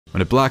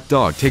When a black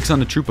dog takes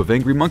on a troop of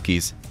angry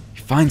monkeys,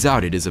 he finds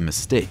out it is a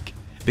mistake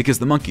because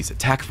the monkeys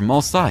attack from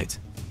all sides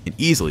and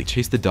easily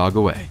chase the dog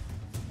away.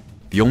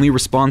 The only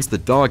response the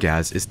dog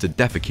has is to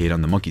defecate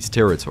on the monkey's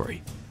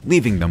territory,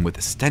 leaving them with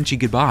a stenchy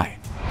goodbye.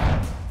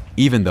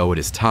 Even though it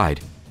is tied,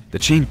 the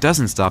chain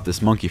doesn't stop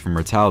this monkey from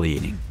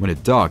retaliating when a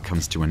dog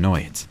comes to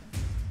annoy it.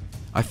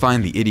 I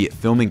find the idiot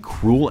filming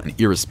cruel and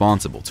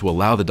irresponsible to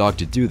allow the dog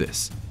to do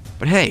this,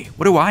 but hey,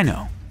 what do I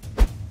know?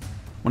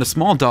 When a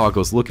small dog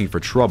goes looking for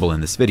trouble in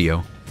this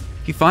video,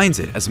 he finds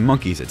it as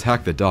monkeys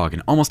attack the dog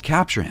and almost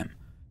capture him.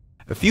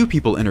 A few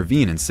people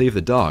intervene and save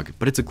the dog,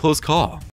 but it's a close call.